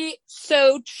she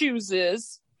so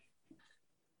chooses.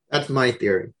 That's my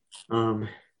theory. I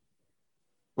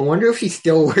wonder if she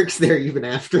still works there even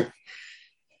after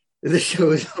the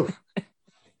show is over.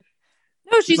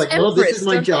 No, she's like, Empress. well, this is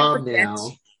my Don't job forget. now.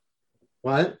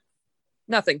 What?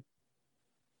 Nothing.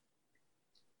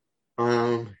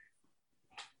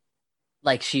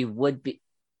 Like she would be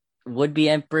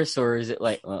Empress, or is it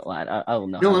like? Well, I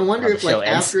don't know. No, I wonder if ends.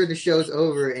 after the show's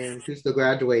over and Kusto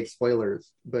graduates,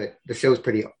 spoilers, but the show's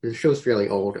fairly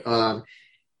old.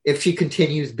 If she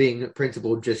continues being a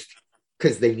principal just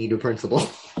because they need a principal.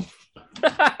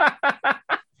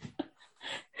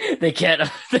 They can't.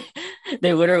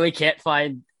 They literally can't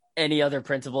find any other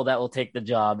principal that will take the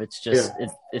job. It's just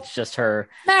it's just her.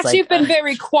 Matt, you've been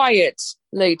very quiet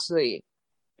lately.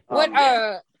 What?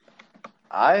 I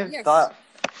Yes. thought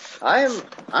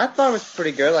it was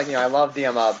pretty good. Like, I love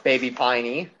the Baby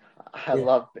Piney. I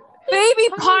love Baby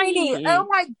Piney. Oh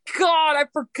my god, I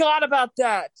forgot about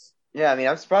that. Yeah,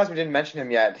 I'm surprised we didn't mention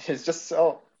him yet. He's just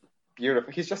so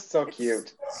beautiful. He's just so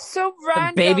cute. So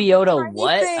random. Baby Yoda, tiny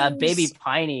what? things. Baby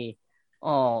Piney.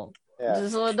 Oh, Yeah. this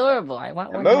is so adorable. I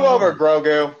want one. Move over,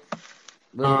 Grogu.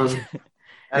 And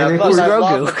And of I course,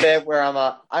 love the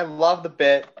Grogu.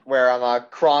 bit where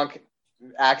Kronk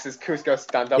acts as Cusco's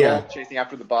stunt double, chasing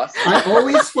after the bus. I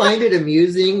always find it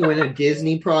amusing when a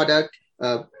Disney product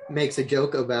makes a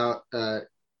joke about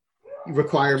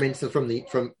requirements from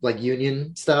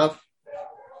union stuff.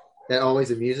 That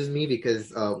always amuses me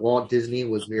because Walt Disney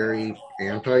was very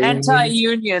anti-union.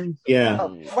 Anti-union. Yeah.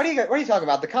 Oh, what are you talking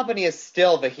about? The company is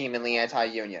still vehemently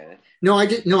anti-union. No,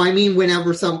 I mean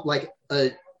whenever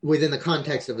within the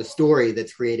context of a story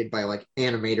that's created by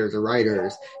animators or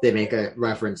writers, they make a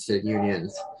reference to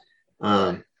unions.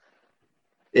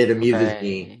 It amuses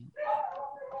me.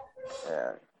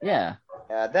 Yeah.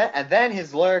 And then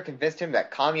his lawyer convinced him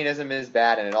that communism is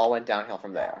bad, and it all went downhill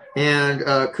from there. And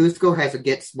Cusco has a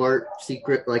Get Smart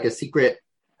secret, a secret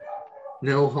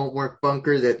no homework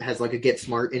bunker that has a Get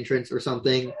Smart entrance or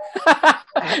something.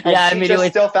 Yeah, she just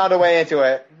still found a way into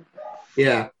it.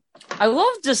 Yeah. I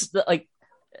love just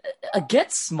a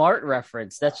Get Smart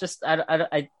reference. That's just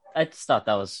I just thought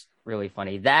that was really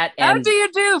funny. That and How do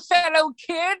you do, fellow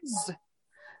kids?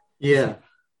 Yeah.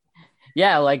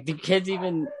 Yeah, the kids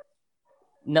even.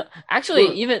 No,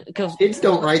 actually, even because kids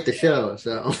don't write the show.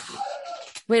 So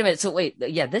wait a minute.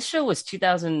 Yeah, this show was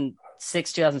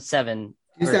 2006, 2007,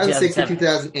 2006 to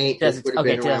 2008. This would have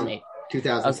been 2008, around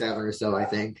 2007 or so, I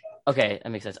think. Okay, that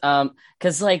makes sense.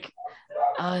 Because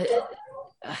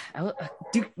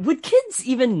would kids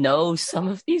even know some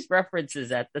of these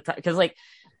references at the time? Because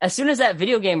as soon as that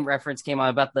video game reference came on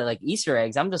about the Easter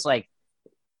eggs, I'm just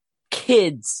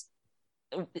kids.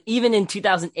 even in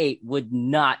 2008 would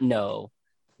not know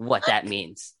what that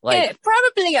means. Like,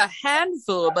 probably a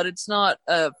handful, but it's not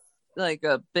a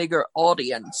bigger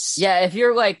audience. yeah, if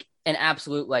you're like an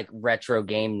absolute like retro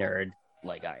game nerd,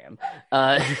 like I am,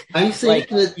 I'm saying like,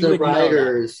 that you the would know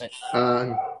writers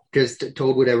that, just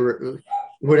told whatever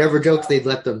jokes they'd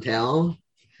let them tell.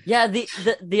 yeah,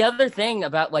 the other thing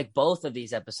about like both of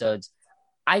these episodes,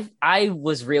 I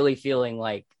was really feeling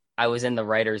like I was in the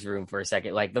writers' room for a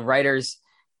second. Like the writers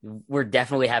were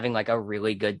definitely having like a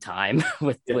really good time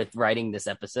with writing this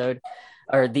episode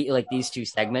or these two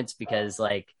segments, because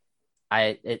like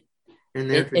And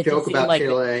there's a it joke just seemed about like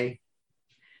Chile.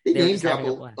 They they were name just drop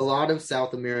having a blast. a lot of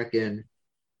South American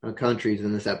countries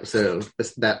in this episode,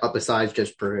 besides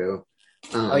just Peru.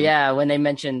 Oh yeah, when they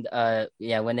mentioned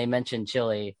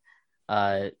Chile,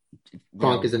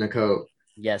 Kronk is in a coat.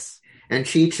 yes. And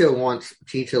Chicha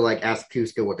like ask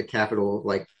Cusco what the capital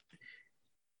like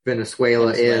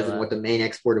Venezuela is and what the main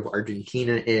export of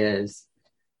Argentina is.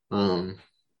 And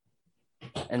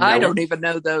I don't even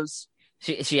know those.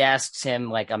 She asks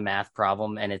him like a math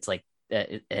problem, and it's like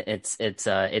it's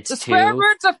The two, square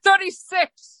root of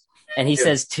 36. and he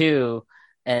says two,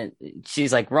 and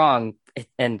she's like wrong,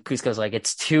 and Cusco's like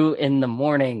it's 2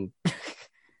 a.m.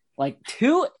 like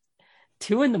two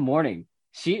in the morning.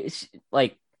 She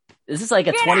like this is like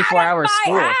a 24-hour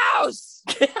school. House.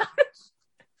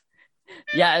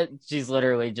 Yeah, she's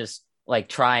literally just like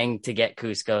trying to get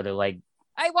Cusco to like.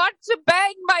 I want to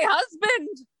bang my husband.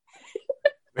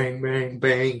 Bang bang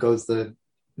bang goes the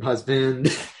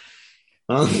husband.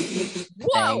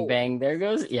 Bang bang, there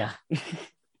goes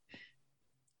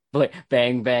but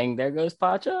bang bang, there goes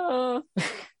Pacha. Oh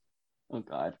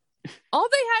God. All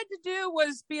they had to do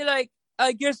was be like,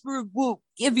 I guess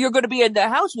if you're going to be in the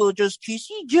house, we'll just kiss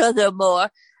each other more.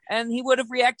 And he would have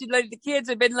reacted like the kids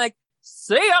and been like,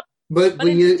 see ya. But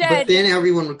then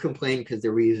everyone would complain because they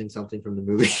were using something from the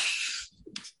movie.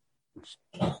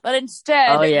 But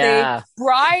instead, they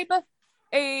bribe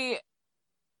a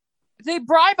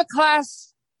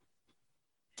class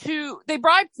they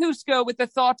bribe Cusco with the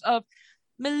thought of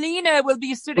Melina will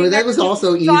be sitting next to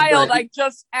the child I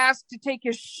just asked to take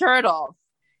his shirt off.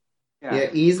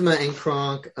 Yeah, Yzma and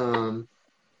Kronk come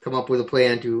up with a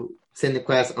plan to send the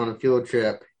class on a field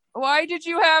trip. Why did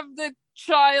you have the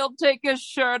child take his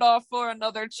shirt off for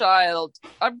another child?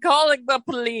 I'm calling the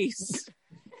police.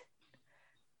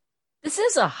 This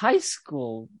is a high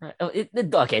school.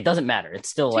 Okay, it doesn't matter. It's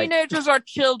still like teenagers are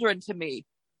children to me.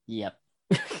 Yep.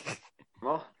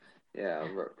 Well, yeah.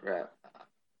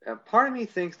 Part of me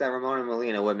thinks that Ramon and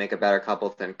Melina would make a better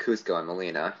couple than Cusco and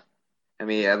Melina. I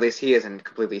mean, at least he isn't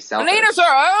completely selfish. Melina's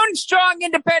her own strong,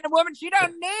 independent woman. She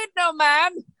don't need no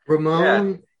man.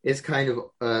 Ramon is kind of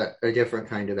a different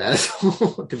kind of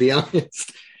asshole, to be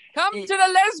honest. Come to the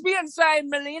lesbian side,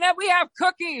 Melina. We have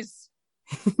cookies.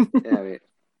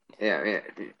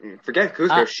 Forget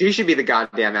Cusco. She should be the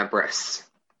goddamn empress.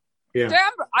 Yeah.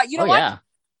 Damn. You know what? Yeah.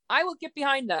 I will get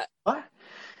behind that. What?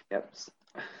 Yep.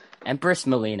 Empress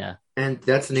Melina. And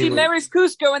that's the name. She marries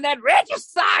Cusco in that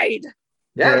regicide.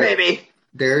 Yeah, maybe.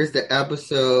 There's the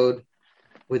episode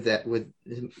with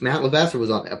Matt Lavasser was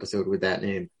on the episode with that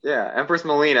name. Yeah, Empress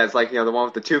Melina is like the one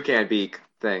with the toucan beak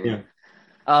thing. Yeah.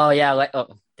 Oh yeah,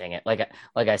 dang it! Like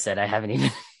I said, I haven't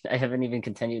even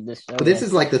continued this show. But this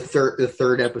is like the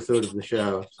third episode of the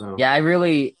show. So. Yeah, I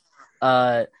really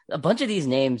a bunch of these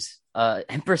names.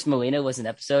 Empress Melina was an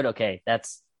episode. Okay,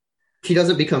 she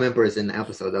doesn't become empress in the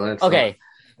episode though. Okay,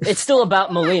 it's still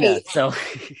about Melina. So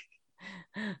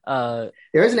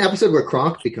there's an episode where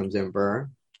Kronk becomes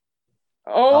emperor.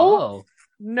 Oh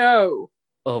no!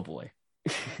 Oh boy.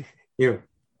 Yeah.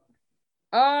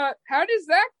 How does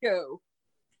that go?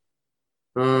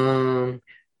 I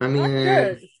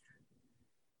mean,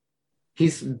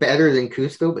 he's better than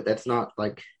Cusco, but that's not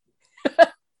like.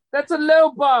 That's a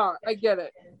low bar. I get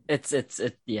it. It's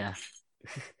yeah.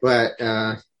 But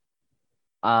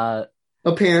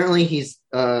apparently he's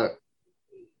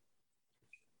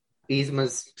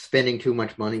Yzma's spending too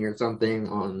much money or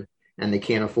something and they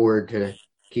can't afford to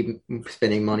keep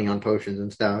spending money on potions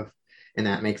and stuff. And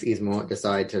that makes Yzma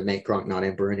decide to make Kronk not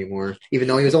emperor anymore, even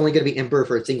though he was only going to be emperor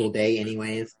for a single day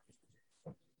anyways.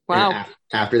 Wow.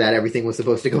 After that, everything was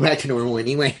supposed to go back to normal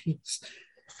anyways.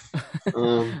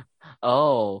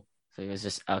 So he was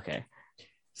just okay.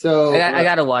 So I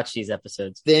got to watch these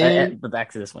episodes. But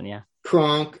back to this one, yeah.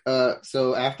 Kronk.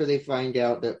 So after they find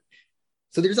out that,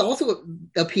 so there's also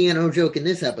a piano joke in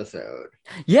this episode.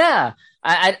 Yeah,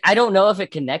 I don't know if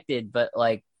it connected, but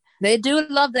like they do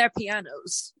love their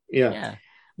pianos. Yeah.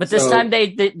 But this time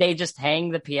they just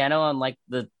hang the piano on like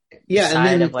the Yeah,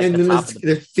 side of, like, the top of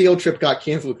the field trip got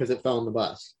canceled because it fell on the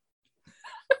bus.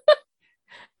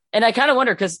 And I kind of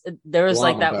wonder because there was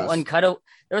like Llama that bus. one cut.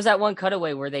 There was that one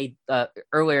cutaway where they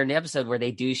earlier in the episode where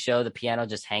they do show the piano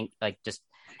just just.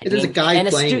 There's a guy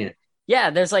playing it. Yeah,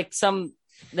 there's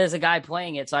a guy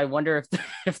playing it. So I wonder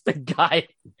if the guy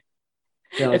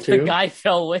the guy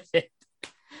fell with it.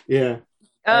 Yeah.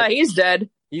 He's dead.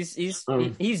 He's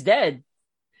dead.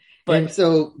 But and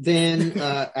so then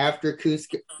after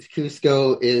Cusco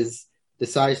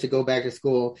decides to go back to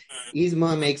school,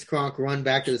 Yzma makes Kronk run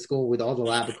back to the school with all the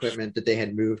lab equipment that they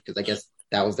had moved, because I guess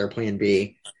that was their plan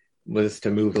B, was to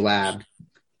move the lab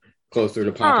closer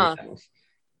to Papa's house.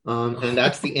 And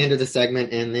that's the end of the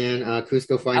segment. And then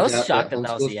Cusco finds out that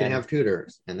homeschools can have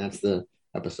tutors, and that's the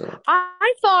episode.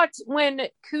 I thought when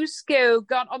Cusco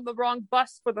got on the wrong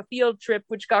bus for the field trip,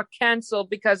 which got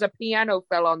canceled because a piano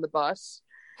fell on the bus,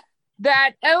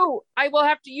 that, I will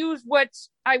have to use what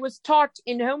I was taught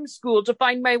in homeschool to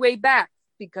find my way back,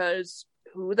 because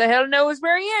who the hell knows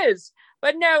where he is?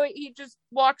 But no, he just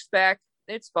walks back.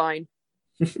 It's fine.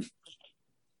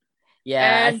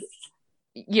 Yeah. And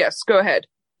yes, go ahead.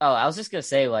 Oh, I was just going to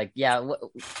say, like, yeah,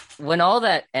 when all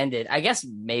that ended, I guess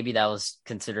maybe that was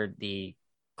considered the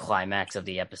climax of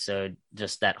the episode,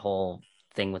 just that whole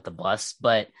thing with the bus.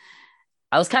 But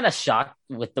I was kind of shocked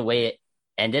with the way it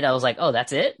ended. I was like, oh,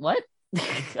 that's it? What?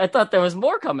 I thought there was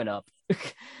more coming up.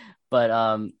 But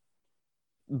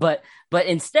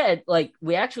instead, like,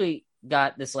 we actually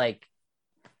got this, like,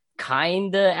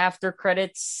 kind of after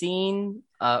credits scene.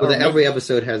 Every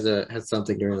episode has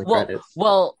something during the credits.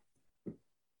 Well,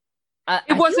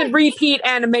 it wasn't repeat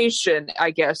animation,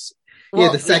 I guess.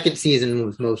 The second season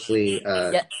was mostly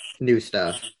new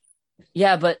stuff.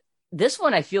 Yeah, but this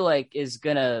one I feel like is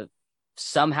gonna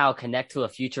somehow connect to a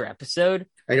future episode.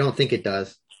 I don't think it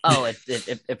does. Oh,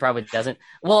 it probably doesn't.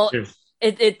 Well,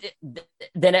 it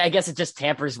then I guess it just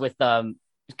tampers with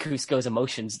Cusco's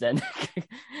emotions then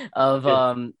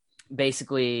of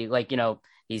basically, like,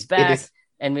 he's back.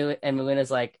 And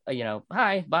Melina's like,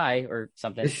 hi, bye, or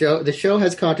something. The show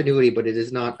has continuity, but it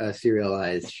is not a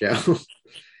serialized show.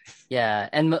 Yeah,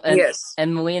 and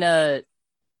Melina,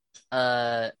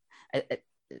 I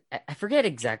forget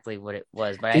exactly what it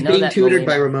was, but She's I know being that tutored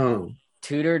by Ramon.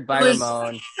 Tutored by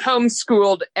Ramon.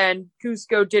 Homeschooled, and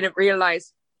Cusco didn't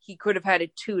realize he could have had a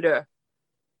tutor.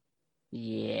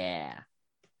 Yeah.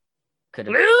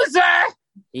 Loser!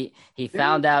 He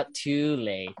found out too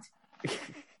late.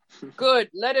 Good,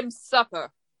 let him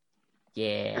suffer.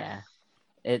 Yeah,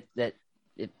 it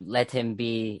let him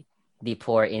be the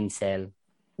poor incel.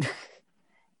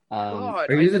 God,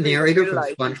 are you the narrator from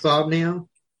SpongeBob now?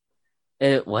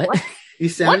 What? You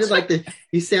sounded like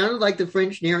the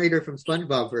French narrator from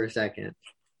SpongeBob for a second.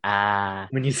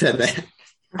 When you said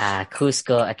that.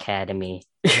 Cusco Academy.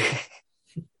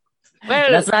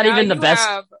 Well, that's not even the best.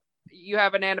 You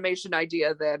have an animation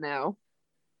idea there now.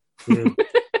 Yeah.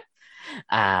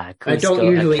 I don't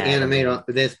usually Academy. animate on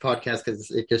this podcast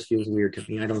because it just feels weird to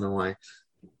me. I don't know why.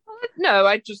 No,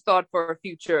 I just thought for a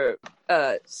future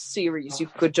series you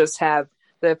could just have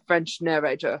the French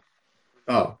narrator.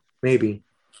 Oh, maybe.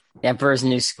 Emperor's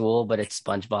New School, but it's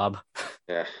SpongeBob.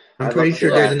 Yeah, I'm pretty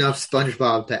sure there's enough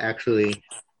SpongeBob to actually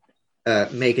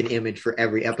make an image for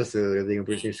every episode of the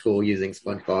Emperor's New School using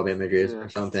SpongeBob images or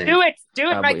something. Do it,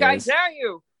 Probably Mike! I is. dare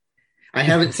you. I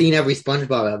haven't seen every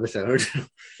SpongeBob episode.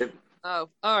 Oh,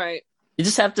 all right. You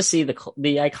just have to see the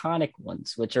iconic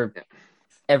ones, which are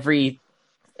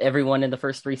everyone in the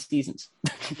first 3 seasons.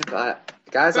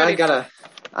 Guys, I gotta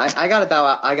bow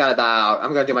out. I'm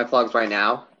gonna do my plugs right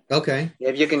now. Okay.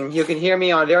 If you can hear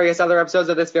me on various other episodes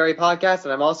of this very podcast,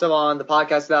 and I'm also on the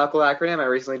podcast without cool acronym. I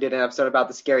recently did an episode about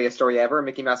the scariest story ever,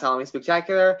 Mickey Mouse Halloween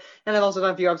Spooktacular, and I've also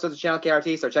done a few episodes of Channel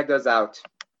KRT, so check those out.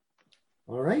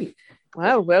 All right.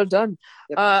 Wow, well done.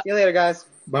 Yep. See you later, guys.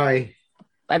 Bye.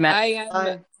 Bye,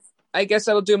 Matt. I guess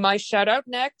I will do my shout out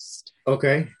next.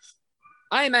 Okay.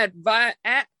 I am at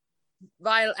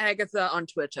Vile Agatha on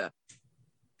Twitter.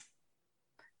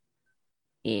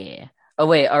 Yeah. Oh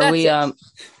wait, are That's we? I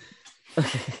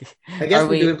guess Are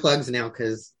we're doing plugs now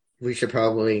because we should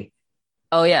probably.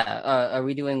 Oh yeah. Are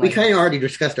we doing? We Like, kind of already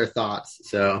discussed our thoughts,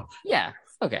 so. Yeah.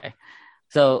 Okay.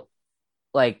 So,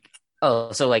 like,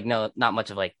 no, not much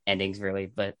of like endings really,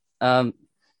 but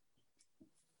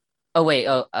Oh wait.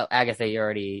 Oh, Agatha, you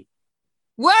already.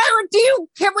 Where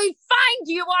can we find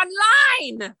you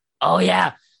online? Oh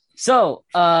yeah. So,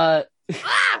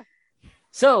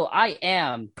 so I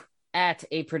am at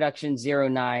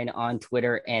aproduction09 on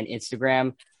Twitter and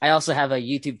Instagram. I also have a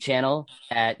YouTube channel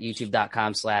at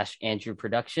youtube.com/Andrew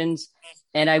Productions.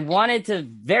 And I wanted to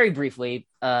very briefly,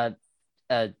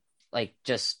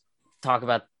 just talk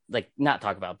about, like, not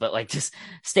talk about, but like just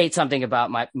state something about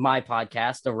my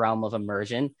podcast, The Realm of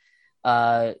Immersion.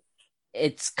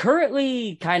 It's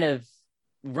currently kind of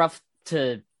rough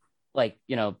to, like,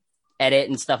 edit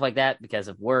and stuff like that because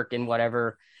of work and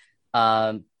whatever.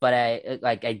 But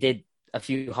I did a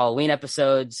few Halloween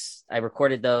episodes. I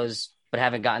recorded those, but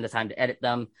haven't gotten the time to edit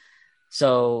them.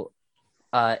 So,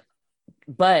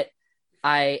 but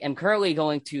I am currently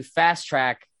going to fast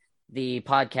track the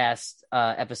podcast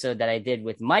episode that I did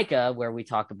with Micah, where we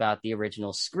talk about the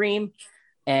original Scream.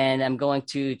 And I'm going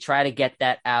to try to get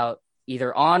that out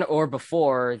either on or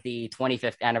before the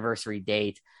 25th anniversary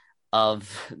date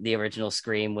of the original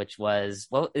Scream, which was,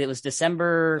 it was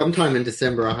December. Sometime in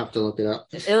December. I'll have to look it up.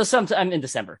 It was sometime in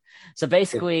December. So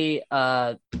basically,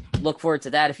 look forward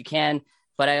to that if you can.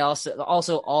 But I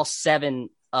also all 7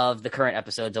 of the current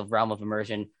episodes of Realm of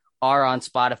Immersion are on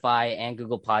Spotify and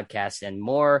Google Podcasts and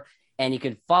more. And you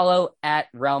can follow at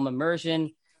Realm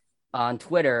Immersion on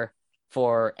Twitter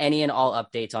for any and all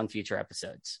updates on future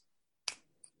episodes.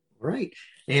 Right.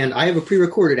 And I have a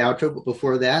pre-recorded outro, but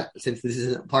before that, since this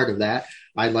isn't part of that,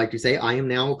 I'd like to say I am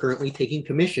now currently taking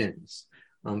commissions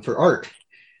for art.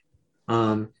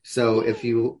 So if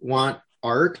you want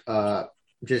art,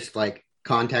 just like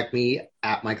contact me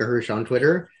at Micah Hirsch on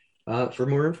Twitter for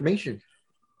more information.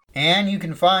 And you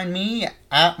can find me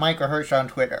at Micah Hirsch on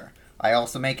Twitter. I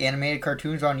also make animated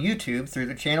cartoons on YouTube through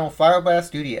the channel Fireblast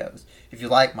Studios. If you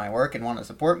like my work and want to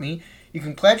support me, you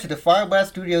can pledge to the Fireblast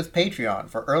Studios Patreon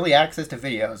for early access to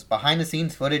videos,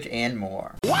 behind-the-scenes footage, and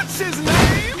more. What's his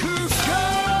name?